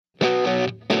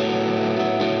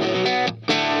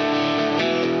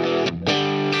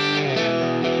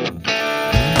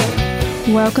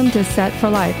Welcome to Set for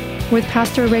Life with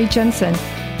Pastor Ray Jensen.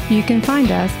 You can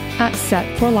find us at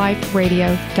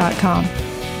setforliferadio.com.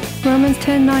 Romans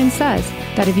 10:9 says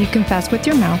that if you confess with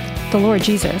your mouth the Lord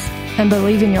Jesus and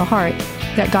believe in your heart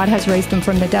that God has raised him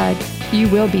from the dead, you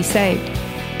will be saved.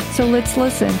 So let's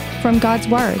listen from God's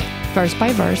Word, verse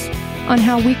by verse, on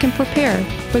how we can prepare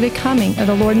for the coming of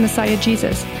the Lord and Messiah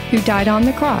Jesus, who died on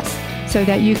the cross so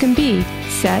that you can be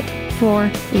set for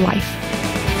life.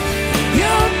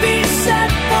 You'll be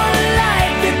set for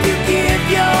life if you give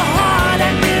your heart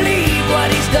and believe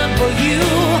what he's done for you.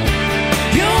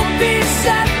 You'll be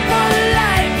set for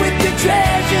life with your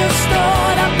treasure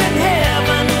stored up in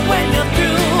heaven when you're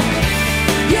through.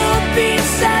 You'll be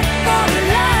set for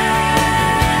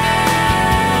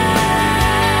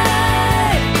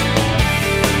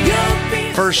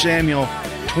life. 1 Samuel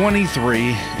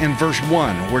 23 and verse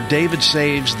 1, where David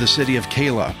saves the city of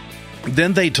Keilah.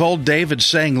 Then they told David,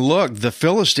 saying, "Look, the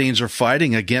Philistines are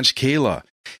fighting against Keilah,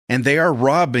 and they are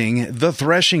robbing the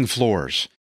threshing floors."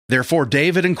 Therefore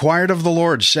David inquired of the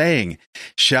Lord, saying,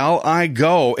 "Shall I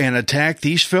go and attack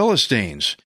these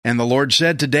Philistines?" And the Lord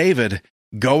said to David,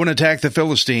 "Go and attack the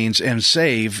Philistines and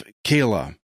save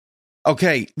Keilah."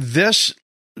 Okay, this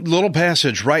little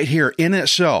passage right here in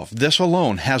itself, this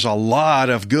alone has a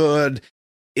lot of good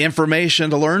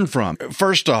information to learn from.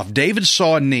 First off, David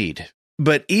saw a need.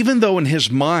 But even though in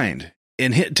his mind,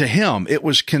 to him, it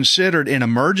was considered an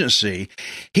emergency,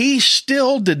 he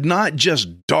still did not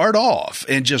just dart off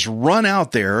and just run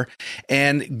out there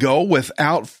and go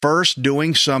without first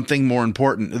doing something more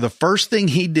important. The first thing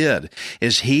he did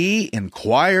is he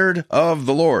inquired of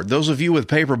the Lord. Those of you with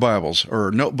paper Bibles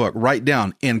or notebook, write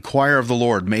down, inquire of the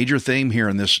Lord. Major theme here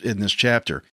in this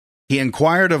chapter. He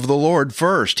inquired of the Lord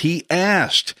first. He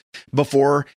asked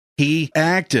before he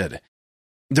acted.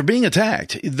 They're being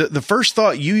attacked. The first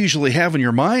thought you usually have in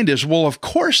your mind is, well, of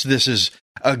course this is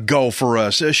a go for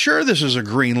us. Sure, this is a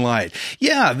green light.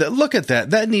 Yeah, look at that.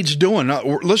 That needs doing.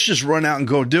 Let's just run out and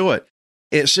go do it.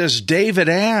 It says David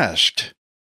asked.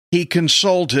 He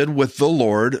consulted with the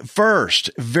Lord first.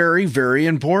 Very, very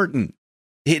important.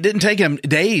 It didn't take him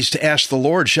days to ask the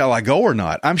Lord, shall I go or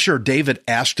not? I'm sure David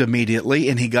asked immediately,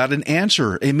 and he got an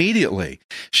answer immediately.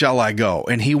 Shall I go?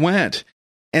 And he went.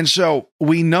 And so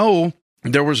we know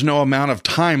there was no amount of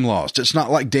time lost. It's not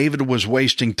like David was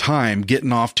wasting time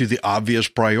getting off to the obvious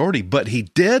priority, but he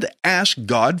did ask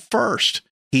God first.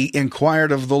 He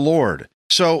inquired of the Lord.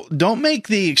 So don't make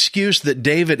the excuse that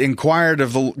David inquired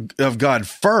of God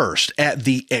first at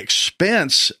the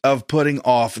expense of putting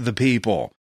off the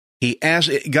people. He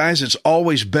asked, guys, it's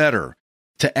always better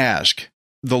to ask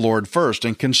the Lord first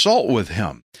and consult with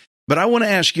him. But I want to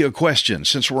ask you a question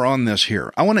since we're on this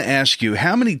here. I want to ask you,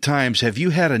 how many times have you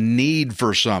had a need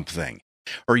for something,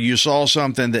 or you saw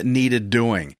something that needed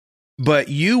doing, but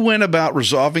you went about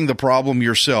resolving the problem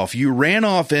yourself? You ran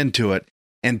off into it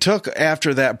and took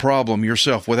after that problem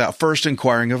yourself without first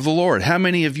inquiring of the Lord. How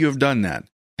many of you have done that?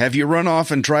 Have you run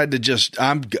off and tried to just,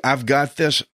 I've got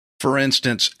this? For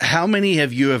instance, how many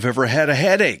of you have ever had a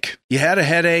headache? You had a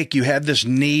headache, you had this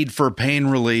need for pain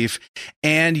relief,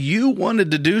 and you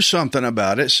wanted to do something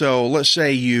about it. So let's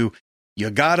say you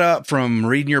got up from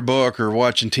reading your book or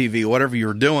watching TV, whatever you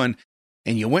were doing,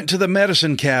 and you went to the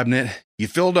medicine cabinet, you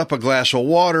filled up a glass of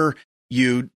water,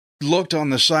 you looked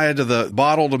on the side of the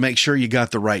bottle to make sure you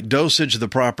got the right dosage, the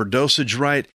proper dosage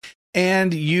right,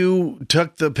 and you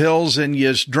took the pills and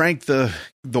you drank the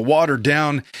water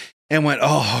down and went,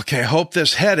 oh, okay, hope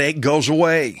this headache goes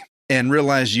away, and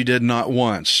realized you did not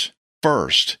once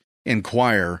first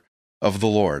inquire of the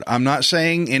Lord. I'm not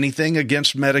saying anything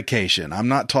against medication. I'm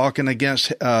not talking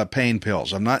against pain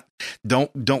pills.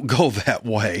 Don't go that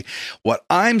way. What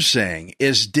I'm saying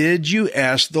is, did you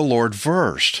ask the Lord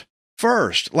first?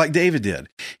 First, like David did.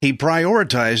 He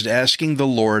prioritized asking the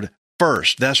Lord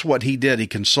first. That's what he did. He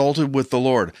consulted with the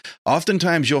Lord.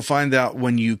 Oftentimes you'll find out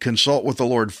when you consult with the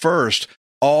Lord first,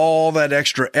 all that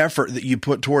extra effort that you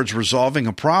put towards resolving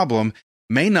a problem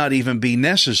may not even be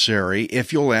necessary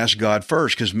if you'll ask God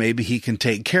first, because maybe he can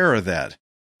take care of that.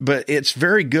 But it's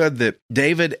very good that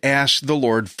David asked the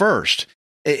Lord first.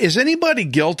 Is anybody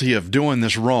guilty of doing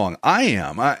this wrong? I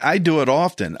am. I do it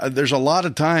often. There's a lot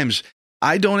of times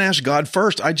I don't ask God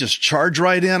first. I just charge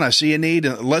right in. I see a need,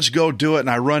 and let's go do it, and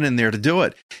I run in there to do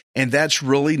it. And that's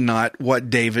really not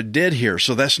what David did here.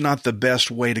 So that's not the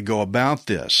best way to go about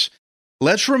this.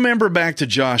 Let's remember back to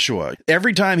Joshua.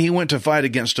 Every time he went to fight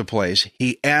against a place,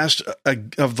 he asked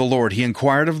of the Lord. He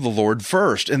inquired of the Lord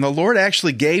first. And the Lord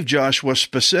actually gave Joshua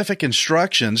specific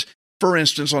instructions For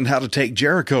instance, on how to take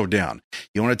Jericho down.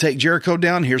 You want to take Jericho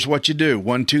down? Here's what you do.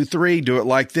 1, 2, 3, do it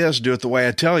like this, do it the way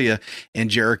I tell you. And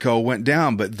Jericho went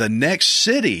down. But the next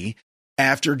city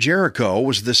after Jericho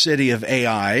was the city of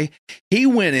Ai. He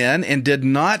went in and did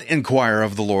not inquire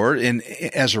of the Lord. And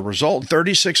as a result,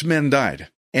 36 men died.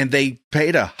 And they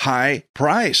paid a high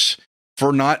price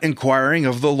for not inquiring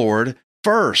of the Lord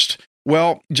first.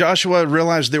 Well, Joshua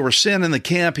realized there was sin in the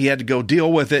camp. He had to go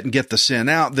deal with it and get the sin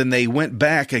out. Then they went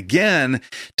back again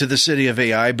to the city of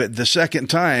Ai. But the second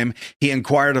time, he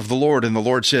inquired of the Lord. And the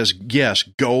Lord says, yes,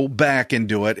 go back and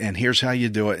do it. And here's how you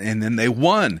do it. And then they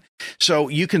won. So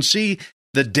you can see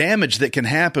the damage that can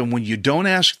happen when you don't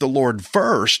ask the Lord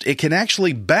first. It can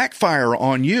actually backfire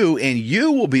on you, and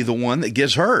you will be the one that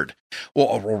gets hurt.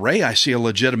 Well, Ray, I see a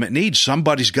legitimate need.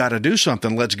 Somebody's got to do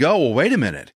something. Let's go. Well, wait a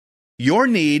minute. Your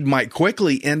need might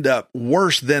quickly end up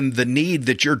worse than the need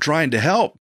that you're trying to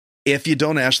help if you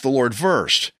don't ask the Lord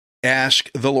first. Ask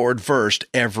the Lord first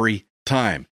every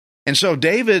time. And so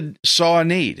David saw a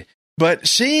need. But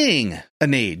seeing a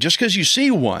need, just because you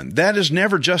see one, that is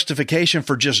never justification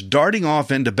for just darting off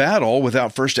into battle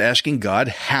without first asking God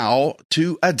how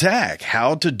to attack,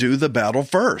 how to do the battle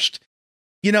first.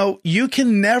 You know, you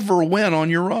can never win on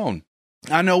your own.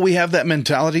 I know we have that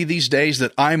mentality these days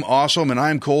that I'm awesome and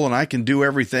I'm cool and I can do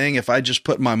everything if I just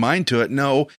put my mind to it.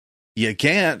 No, you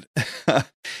can't.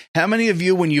 How many of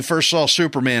you, when you first saw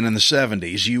Superman in the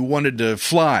 70s, you wanted to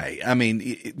fly? I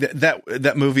mean,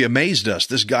 that movie amazed us.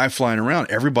 This guy flying around,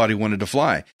 everybody wanted to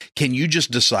fly. Can you just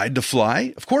decide to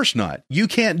fly? Of course not. You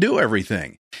can't do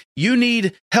everything. You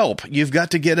need help. You've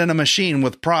got to get in a machine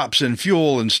with props and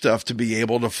fuel and stuff to be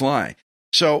able to fly.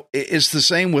 So it's the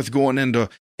same with going into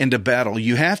battle.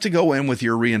 You have to go in with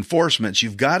your reinforcements.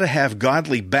 You've got to have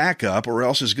godly backup, or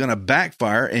else it's going to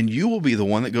backfire and you will be the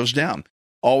one that goes down.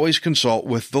 Always consult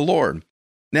with the Lord.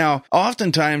 Now,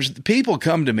 oftentimes people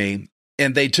come to me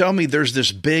and they tell me there's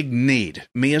this big need.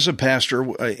 Me as a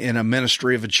pastor in a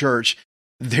ministry of a church,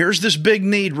 there's this big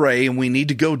need, Ray, and we need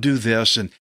to go do this.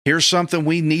 And here's something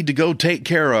we need to go take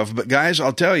care of. But guys,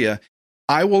 I'll tell you,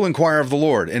 I will inquire of the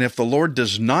Lord. And if the Lord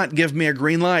does not give me a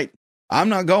green light, I'm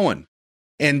not going.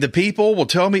 And the people will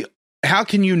tell me, how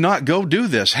can you not go do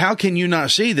this? How can you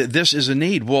not see that this is a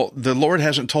need? Well, the Lord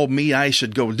hasn't told me I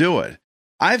should go do it.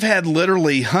 I've had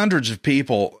literally hundreds of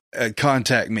people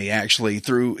contact me actually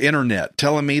through internet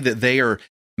telling me that they are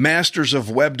masters of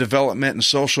web development and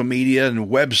social media and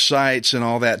websites and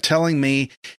all that, telling me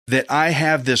that I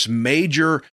have this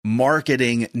major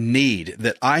marketing need,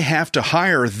 that I have to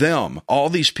hire them, all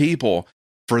these people,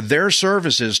 for their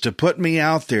services to put me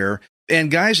out there. And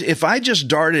guys, if I just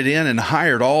darted in and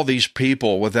hired all these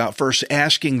people without first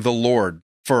asking the Lord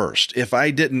first, if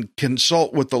I didn't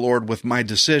consult with the Lord with my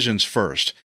decisions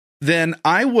first, then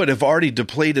I would have already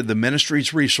depleted the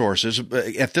ministry's resources.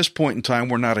 At this point in time,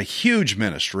 we're not a huge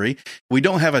ministry. We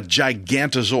don't have a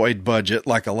gigantozoid budget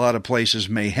like a lot of places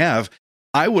may have.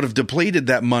 I would have depleted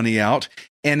that money out.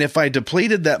 And if I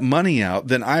depleted that money out,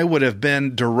 then I would have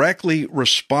been directly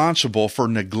responsible for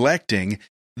neglecting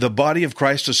the body of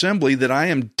Christ assembly that I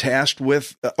am tasked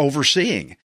with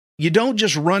overseeing. You don't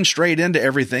just run straight into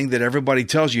everything that everybody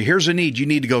tells you. Here's a need. You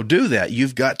need to go do that.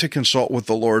 You've got to consult with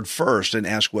the Lord first and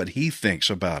ask what He thinks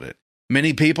about it.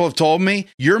 Many people have told me,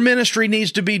 your ministry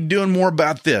needs to be doing more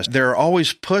about this. They're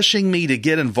always pushing me to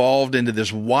get involved into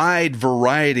this wide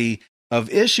variety of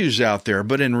issues out there.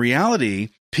 But in reality,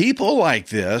 people like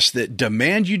this that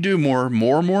demand you do more,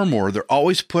 they're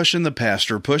always pushing the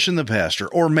pastor,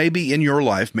 or maybe in your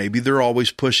life, maybe they're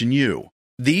always pushing you.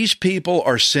 These people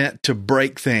are sent to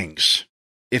break things,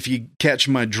 if you catch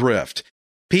my drift.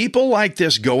 People like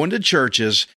this go into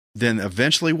churches, then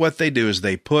eventually what they do is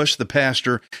they push the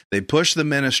pastor, they push the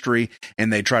ministry,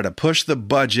 and they try to push the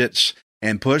budgets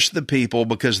and push the people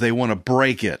because they want to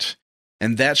break it.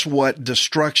 And that's what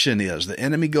destruction is. The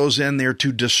enemy goes in there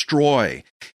to destroy.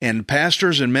 And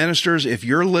pastors and ministers, if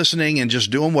you're listening and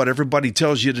just doing what everybody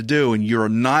tells you to do and you're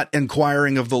not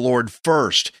inquiring of the Lord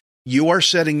first, you are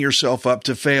setting yourself up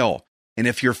to fail. And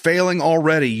if you're failing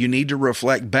already, you need to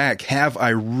reflect back. Have I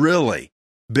really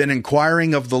been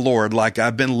inquiring of the Lord like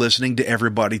I've been listening to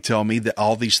everybody tell me that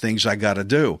all these things I got to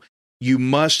do? You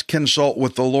must consult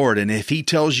with the Lord. And if He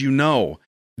tells you no,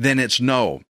 then it's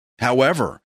no.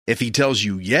 However, if He tells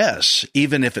you yes,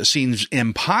 even if it seems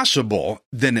impossible,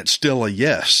 then it's still a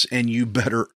yes, and you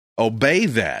better obey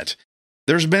that.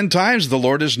 There's been times the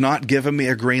Lord has not given me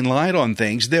a green light on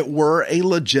things that were a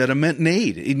legitimate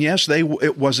need. And yes,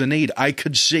 it was a need. I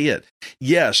could see it.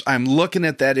 Yes, I'm looking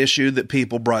at that issue that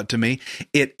people brought to me.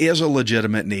 It is a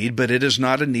legitimate need, but it is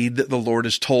not a need that the Lord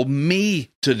has told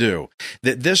me to do,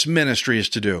 that this ministry is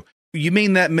to do. You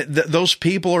mean that those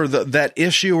people or that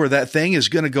issue or that thing is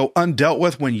going to go undealt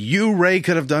with when you, Ray,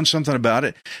 could have done something about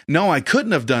it? No, I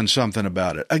couldn't have done something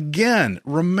about it. Again,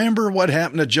 remember what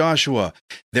happened to Joshua.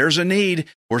 There's a need.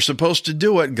 We're supposed to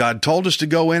do it. God told us to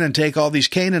go in and take all these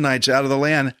Canaanites out of the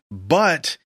land,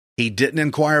 but he didn't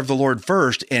inquire of the Lord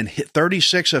first, and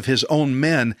 36 of his own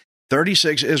men,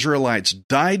 36 Israelites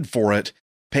died for it,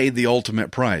 paid the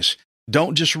ultimate price.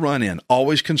 Don't just run in.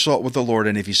 Always consult with the Lord.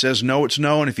 And if he says no, it's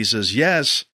no. And if he says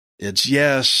yes, it's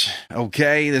yes.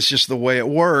 Okay, that's just the way it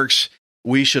works.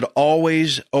 We should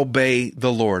always obey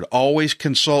the Lord. Always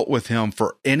consult with him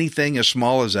for anything as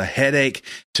small as a headache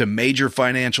to major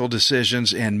financial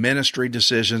decisions and ministry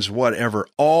decisions, whatever.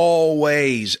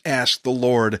 Always ask the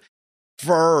Lord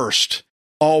first.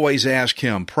 Always ask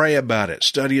him. Pray about it.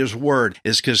 Study his word.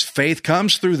 It's because faith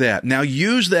comes through that. Now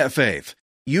use that faith.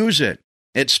 Use it.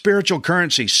 It's spiritual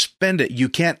currency. Spend it. You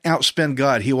can't outspend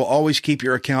God. He will always keep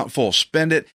your account full.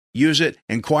 Spend it. Use it.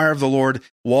 Inquire of the Lord.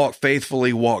 Walk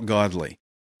faithfully. Walk godly.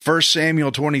 1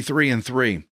 Samuel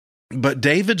 23:3. But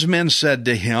David's men said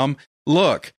to him,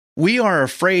 "Look, we are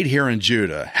afraid here in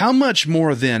Judah. How much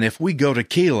more then if we go to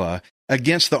Keilah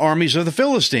against the armies of the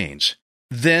Philistines?"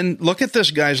 Then look at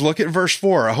this, guys. Look at verse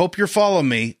 4. I hope you're following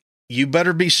me. You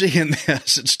better be seeing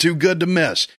this. It's too good to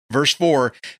miss. Verse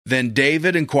 4, then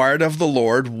David inquired of the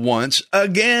Lord once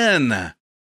again.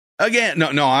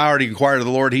 No, I already inquired of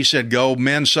the Lord. He said, go,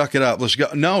 men, suck it up. Let's go.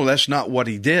 No, that's not what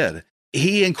he did.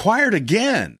 He inquired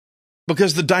again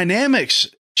because the dynamics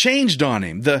changed on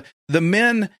him. The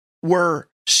men were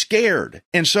scared.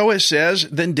 And so it says,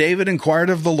 then David inquired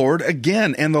of the Lord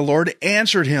again, and the Lord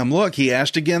answered him. Look, he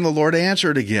asked again, the Lord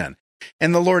answered again.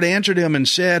 And the Lord answered him and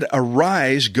said,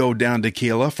 arise, go down to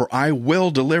Keilah, for I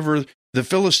will deliver the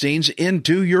Philistines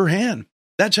into your hand.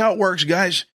 That's how it works,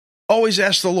 guys. Always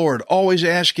ask the Lord. Always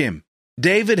ask him.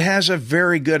 David has a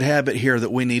very good habit here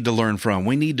that we need to learn from.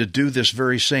 We need to do this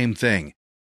very same thing.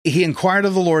 He inquired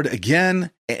of the Lord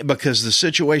again because the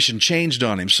situation changed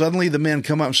on him. Suddenly the men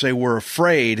come up and say, we're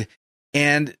afraid.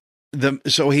 And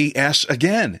so he asks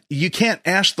again. You can't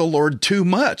ask the Lord too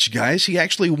much, guys. He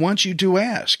actually wants you to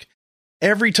ask.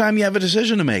 Every time you have a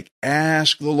decision to make,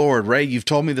 ask the Lord. Ray, you've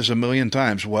told me this a million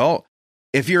times. Well,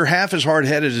 if you're half as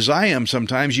hard-headed as I am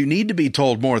sometimes, you need to be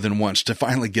told more than once to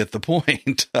finally get the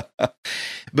point.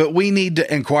 But we need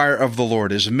to inquire of the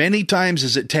Lord as many times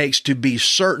as it takes to be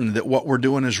certain that what we're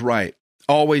doing is right.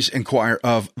 Always inquire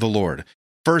of the Lord.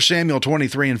 1 Samuel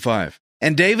 23:5.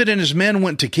 And David and his men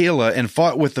went to Keilah and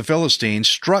fought with the Philistines,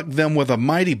 struck them with a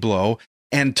mighty blow,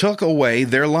 and took away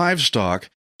their livestock.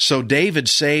 So David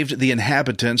saved the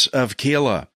inhabitants of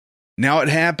Keilah. Now it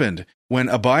happened, when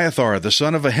Abiathar, the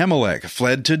son of Ahimelech,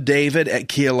 fled to David at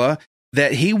Keilah,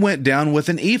 that he went down with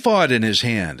an ephod in his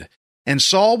hand. And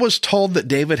Saul was told that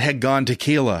David had gone to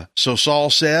Keilah. So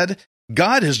Saul said,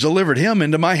 God has delivered him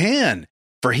into my hand,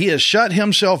 for he has shut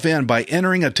himself in by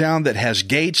entering a town that has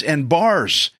gates and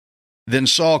bars. Then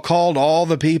Saul called all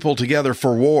the people together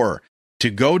for war, to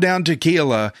go down to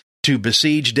Keilah to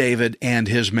besiege David and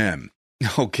his men.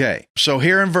 Okay, so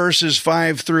here in verses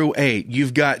 5-8,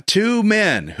 you've got two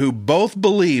men who both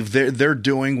believe they're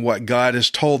doing what God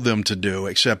has told them to do,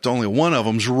 except only one of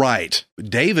them's right.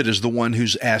 David is the one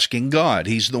who's asking God.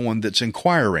 He's the one that's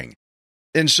inquiring.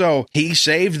 And so he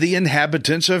saved the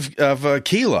inhabitants of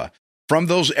Keilah from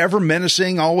those ever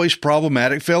menacing, always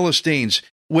problematic Philistines,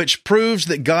 which proves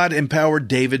that God empowered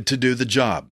David to do the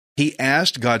job. He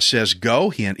asked, God says, go.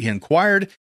 He inquired,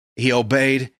 he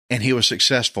obeyed, and he was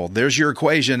successful. There's your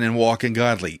equation in walking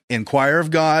godly. Inquire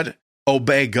of God,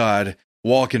 obey God,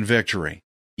 walk in victory.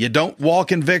 You don't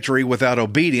walk in victory without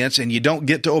obedience, and you don't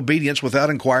get to obedience without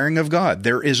inquiring of God.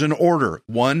 There is an order.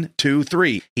 1, 2,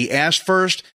 3. He asked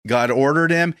first, God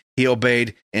ordered him, he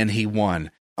obeyed, and he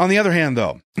won. On the other hand,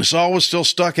 though, Saul was still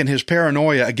stuck in his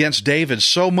paranoia against David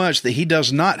so much that he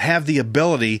does not have the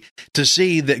ability to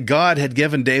see that God had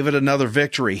given David another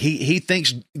victory. He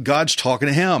thinks God's talking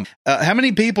to him. How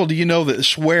many people do you know that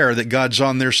swear that God's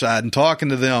on their side and talking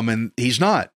to them, and he's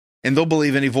not? And they'll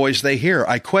believe any voice they hear.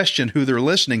 I question who they're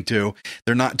listening to.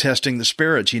 They're not testing the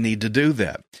spirits. You need to do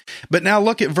that. But now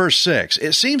look at verse 6.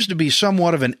 It seems to be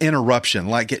somewhat of an interruption,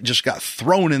 like it just got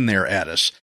thrown in there at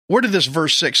us. Where did this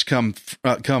verse 6 come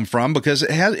from? Because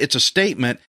it's a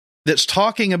statement that's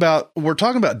we're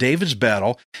talking about David's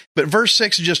battle, but verse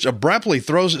 6 just abruptly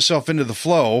throws itself into the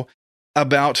flow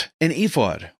about an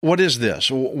ephod. What is this?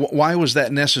 Why was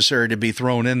that necessary to be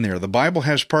thrown in there? The Bible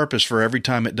has purpose for every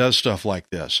time it does stuff like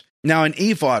this. Now, an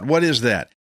ephod, what is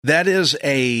that? That is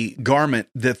a garment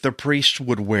that the priest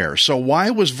would wear. So why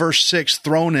was verse 6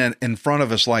 thrown in front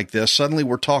of us like this? Suddenly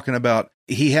we're talking about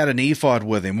he had an ephod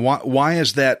with him. Why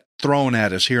is that thrown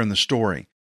at us here in the story?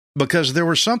 Because there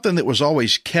was something that was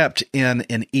always kept in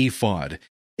an ephod.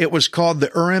 It was called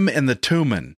the Urim and the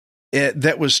Thummim.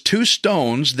 That was two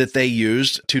stones that they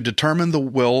used to determine the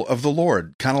will of the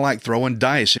Lord, kind of like throwing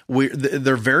dice.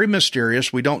 They're very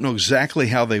mysterious. We don't know exactly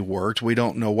how they worked. We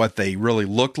don't know what they really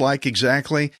looked like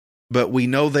exactly, but we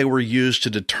know they were used to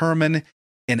determine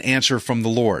an answer from the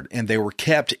Lord, and they were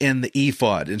kept in the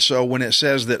ephod. And so when it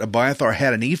says that Abiathar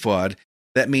had an ephod,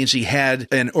 that means he had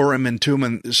an Urim and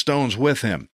Thummim stones with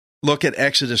him. Look at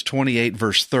Exodus 28,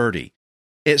 verse 30.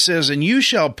 It says, "And you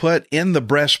shall put in the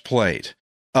breastplate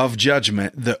of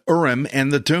judgment the Urim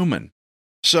and the Thummim."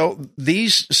 So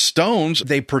these stones,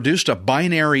 they produced a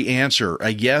binary answer,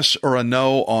 a yes or a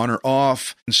no, on or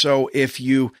off. And so if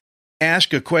you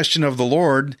ask a question of the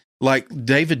Lord, like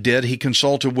David did, he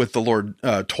consulted with the Lord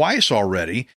twice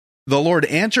already. The Lord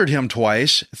answered him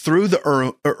twice through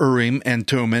the Urim and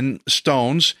Thummim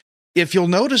stones. If you'll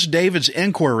notice David's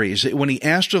inquiries, when he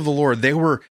asked of the Lord, they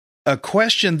were a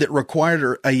question that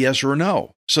required a yes or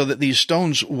no, so that these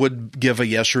stones would give a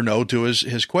yes or no to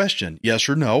his question. Yes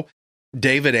or no.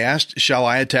 David asked, "Shall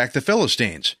I attack the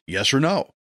Philistines?" Yes or no.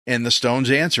 And the stones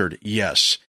answered,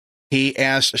 yes. He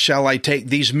asked, "Shall I take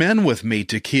these men with me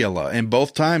to Keilah?" And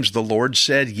both times the Lord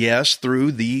said yes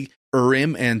through the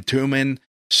Urim and Thummim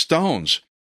stones.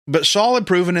 But Saul had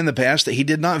proven in the past that he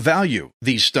did not value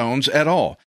these stones at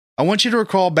all. I want you to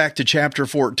recall back to chapter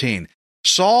 14.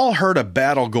 Saul heard a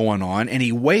battle going on, and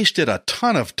he wasted a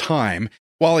ton of time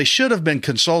while he should have been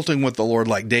consulting with the Lord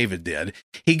like David did.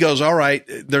 He goes, all right,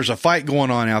 there's a fight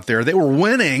going on out there. They were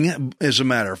winning, as a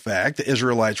matter of fact. The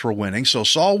Israelites were winning. So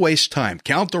Saul wastes time.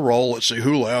 Count the roll. Let's see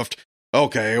who left.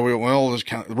 Okay, well,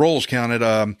 the roll's counted.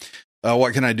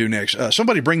 What can I do next?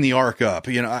 Somebody bring the ark up.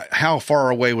 How far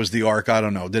away was the ark? I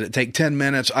don't know. Did it take 10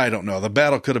 minutes? I don't know. The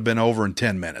battle could have been over in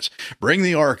 10 minutes. Bring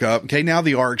the ark up. Okay, now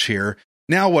the ark's here.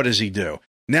 Now what does he do?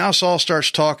 Now Saul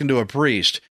starts talking to a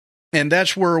priest. And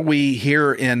that's where we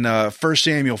hear in 1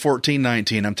 Samuel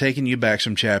 14:19, I'm taking you back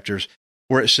some chapters,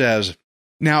 where it says,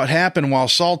 "Now it happened while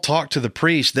Saul talked to the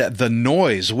priest that the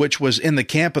noise which was in the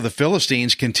camp of the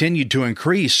Philistines continued to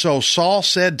increase. So Saul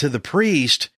said to the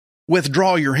priest,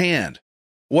 'Withdraw your hand.'"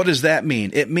 What does that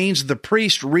mean? It means the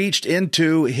priest reached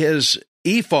into his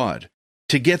ephod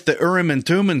to get the Urim and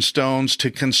Thummim stones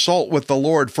to consult with the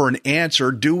Lord for an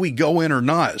answer. Do we go in or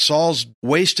not? Saul's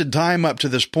wasted time up to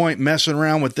this point messing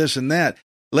around with this and that.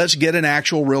 Let's get an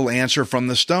actual real answer from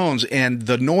the stones. And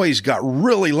the noise got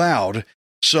really loud.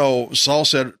 So Saul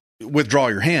said, "Withdraw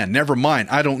your hand. Never mind.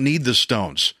 I don't need the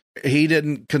stones." He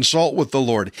didn't consult with the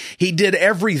Lord. He did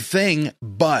everything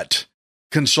but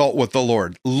consult with the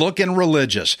Lord. Looking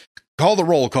religious. Call the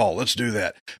roll call. Let's do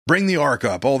that. Bring the ark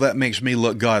up. Oh, that makes me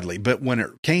look godly. But when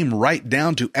it came right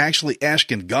down to actually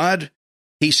asking God,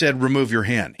 he said, "Remove your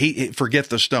hand. Forget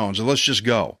the stones and let's just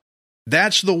go."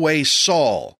 That's the way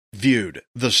Saul viewed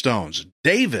the stones.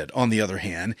 David, on the other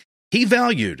hand, he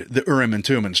valued the Urim and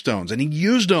Thummim stones and he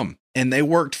used them and they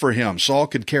worked for him. Saul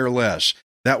could care less.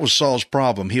 That was Saul's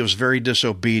problem. He was very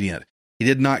disobedient. He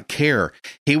did not care.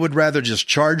 He would rather just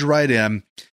charge right in.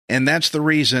 And that's the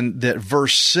reason that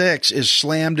verse 6 is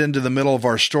slammed into the middle of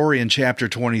our story in chapter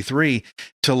 23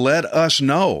 to let us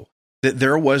know that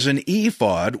there was an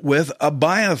ephod with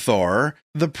Abiathar,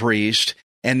 the priest,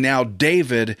 and now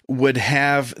David would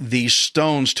have these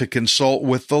stones to consult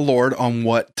with the Lord on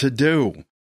what to do.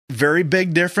 Very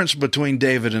big difference between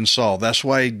David and Saul. That's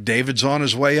why David's on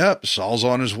his way up, Saul's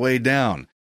on his way down.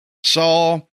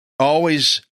 Saul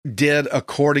always did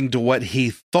according to what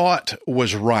he thought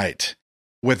was right,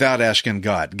 without asking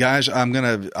God. Guys,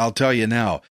 I'll tell you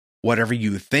now, whatever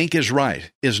you think is right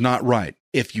is not right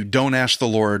if you don't ask the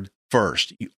Lord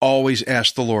first. You always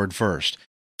ask the Lord first.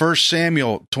 1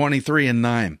 Samuel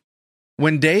 23:9.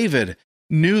 When David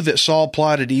knew that Saul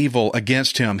plotted evil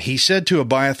against him, he said to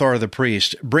Abiathar the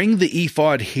priest, "Bring the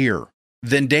ephod here."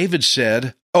 Then David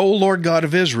said, "O Lord God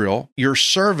of Israel, your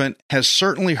servant has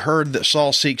certainly heard that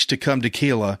Saul seeks to come to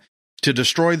Keilah to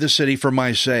destroy the city for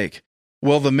my sake.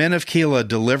 Will the men of Keilah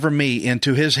deliver me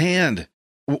into his hand?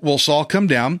 Will Saul come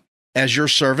down, as your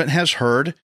servant has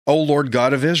heard? O Lord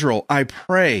God of Israel, I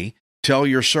pray, tell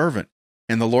your servant."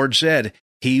 And the Lord said,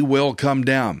 "He will come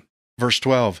down." Verse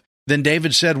 12, Then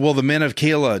David said, "Will the men of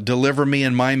Keilah deliver me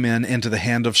and my men into the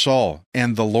hand of Saul?"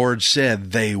 And the Lord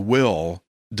said, "They will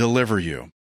deliver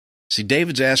you." See,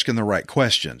 David's asking the right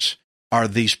questions. Are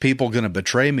these people going to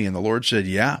betray me? And the Lord said,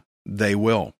 yeah, they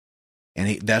will.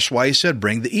 And that's why he said,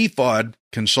 bring the ephod,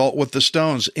 consult with the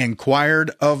stones,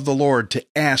 inquired of the Lord to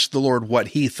ask the Lord what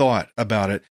he thought about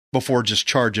it before just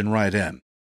charging right in.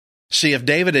 See, if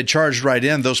David had charged right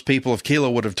in, those people of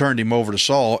Keilah would have turned him over to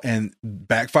Saul and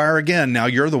backfire again. Now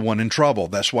you're the one in trouble.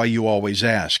 That's why you always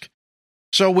ask.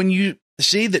 So when you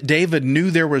see that David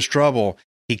knew there was trouble,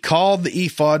 he called the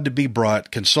ephod to be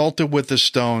brought, consulted with the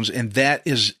stones, and that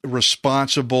is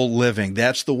responsible living.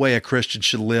 That's the way a Christian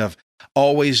should live.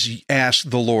 Always ask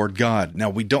the Lord God. Now,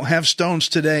 we don't have stones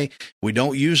today. We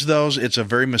don't use those. It's a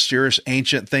very mysterious,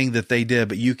 ancient thing that they did,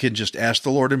 but you can just ask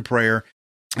the Lord in prayer.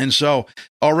 And so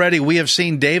already we have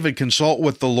seen David consult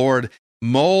with the Lord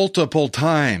multiple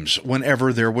times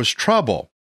whenever there was trouble.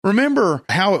 Remember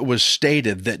how it was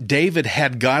stated that David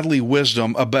had godly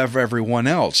wisdom above everyone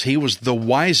else. He was the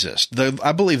wisest.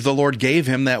 I believe the Lord gave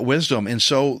him that wisdom, and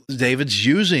so David's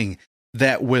using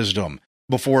that wisdom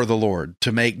before the Lord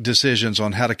to make decisions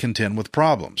on how to contend with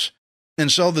problems.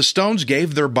 And so the stones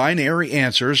gave their binary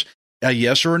answers, a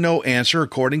yes or no answer,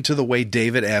 according to the way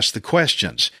David asked the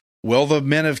questions. Will the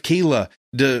men of Keilah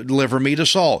deliver me to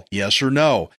Saul? Yes or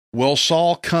no. Will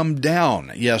Saul come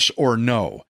down? Yes or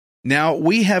no. Now,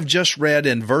 we have just read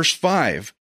in verse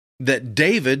 5 that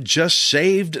David just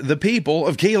saved the people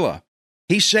of Keilah.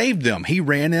 He saved them. He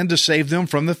ran in to save them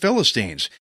from the Philistines.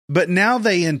 But now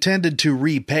they intended to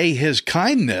repay his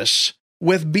kindness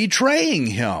with betraying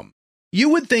him. You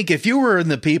would think if you were in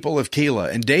the people of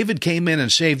Keilah and David came in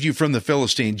and saved you from the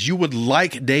Philistines, you would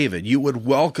like David. You would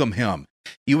welcome him.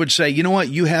 You would say, you know what,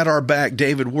 you had our back,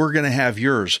 David, we're going to have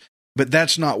yours. But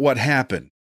that's not what happened.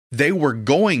 They were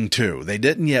going to, they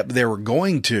didn't yet, but they were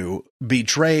going to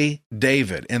betray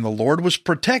David. And the Lord was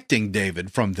protecting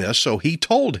David from this, so he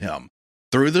told him,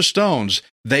 through the stones,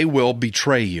 they will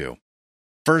betray you.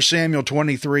 1 Samuel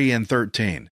 23 and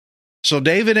 13. So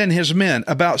David and his men,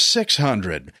 about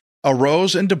 600,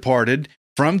 arose and departed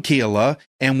from Keilah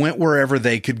and went wherever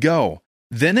they could go.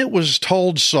 Then it was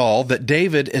told Saul that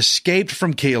David escaped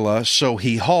from Keilah, so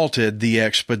he halted the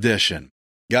expedition.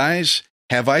 Guys,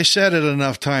 have I said it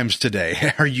enough times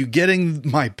today? Are you getting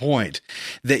my point?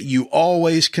 That you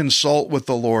always consult with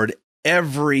the Lord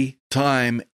every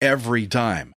time, every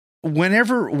time.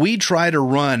 Whenever we try to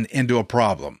run into a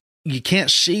problem, you can't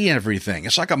see everything.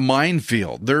 It's like a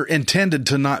minefield. They're intended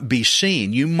to not be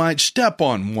seen. You might step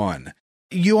on one.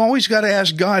 You always got to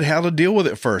ask God how to deal with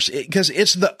it first, because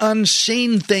it's the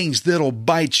unseen things that'll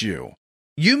bite you.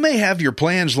 You may have your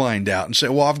plans lined out and say,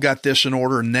 well, I've got this in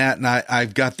order and that, and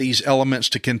I've got these elements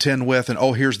to contend with, and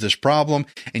oh, here's this problem,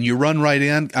 and you run right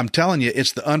in. I'm telling you,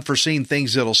 it's the unforeseen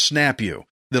things that'll snap you,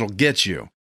 that'll get you.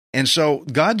 And so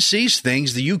God sees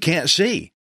things that you can't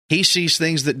see. He sees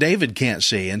things that David can't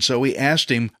see, and so he asked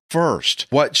him first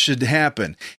what should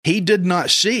happen. He did not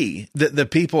see that the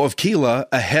people of Keilah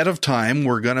ahead of time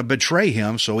were going to betray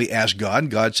him, so he asked God.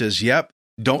 God says, yep,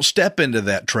 don't step into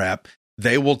that trap.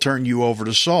 They will turn you over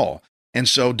to Saul. And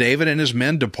so David and his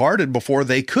men departed before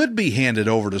they could be handed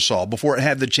over to Saul, before it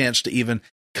had the chance to even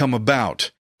come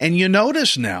about. And you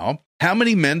notice now, how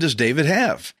many men does David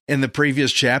have? In the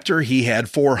previous chapter, he had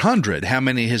 400. How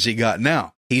many has he got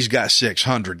now? He's got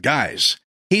 600 guys.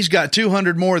 He's got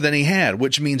 200 more than he had,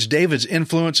 which means David's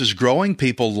influence is growing.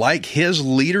 People like his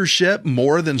leadership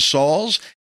more than Saul's,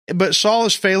 but Saul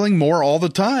is failing more all the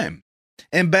time.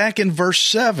 And back in verse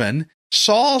 7,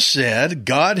 Saul said,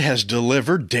 God has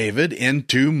delivered David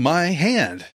into my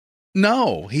hand.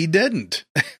 No, he didn't.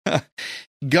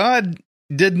 God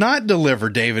did not deliver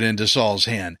David into Saul's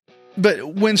hand.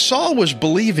 But when Saul was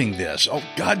believing this, oh,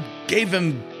 God gave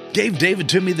David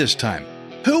to me this time.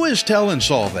 Who is telling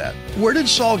Saul that? Where did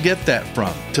Saul get that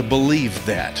from to believe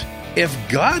that? If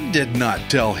God did not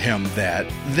tell him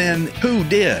that, then who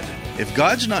did? If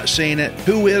God's not saying it,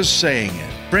 who is saying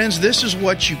it? Friends, this is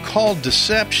what you call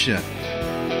deception.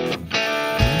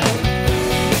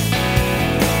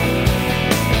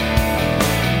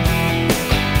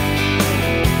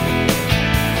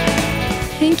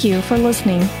 Thank you for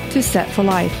listening to Set for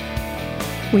Life.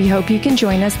 We hope you can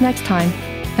join us next time,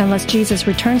 unless Jesus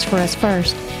returns for us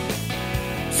first.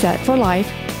 Set for Life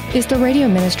is the radio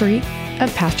ministry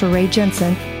of Pastor Ray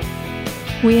Jensen.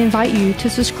 We invite you to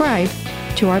subscribe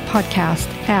to our podcast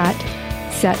at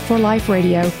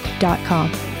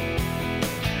setforliferadio.com.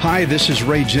 Hi, this is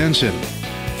Ray Jensen.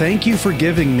 Thank you for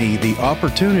giving me the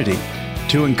opportunity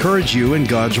to encourage you in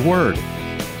God's Word.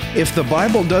 If the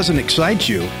Bible doesn't excite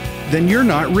you, then you're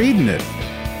not reading it.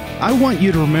 I want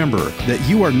you to remember that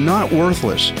you are not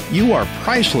worthless. You are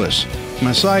priceless.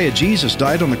 Messiah Jesus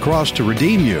died on the cross to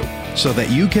redeem you so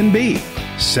that you can be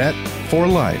set for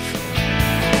life.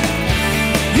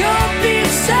 You'll be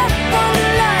set for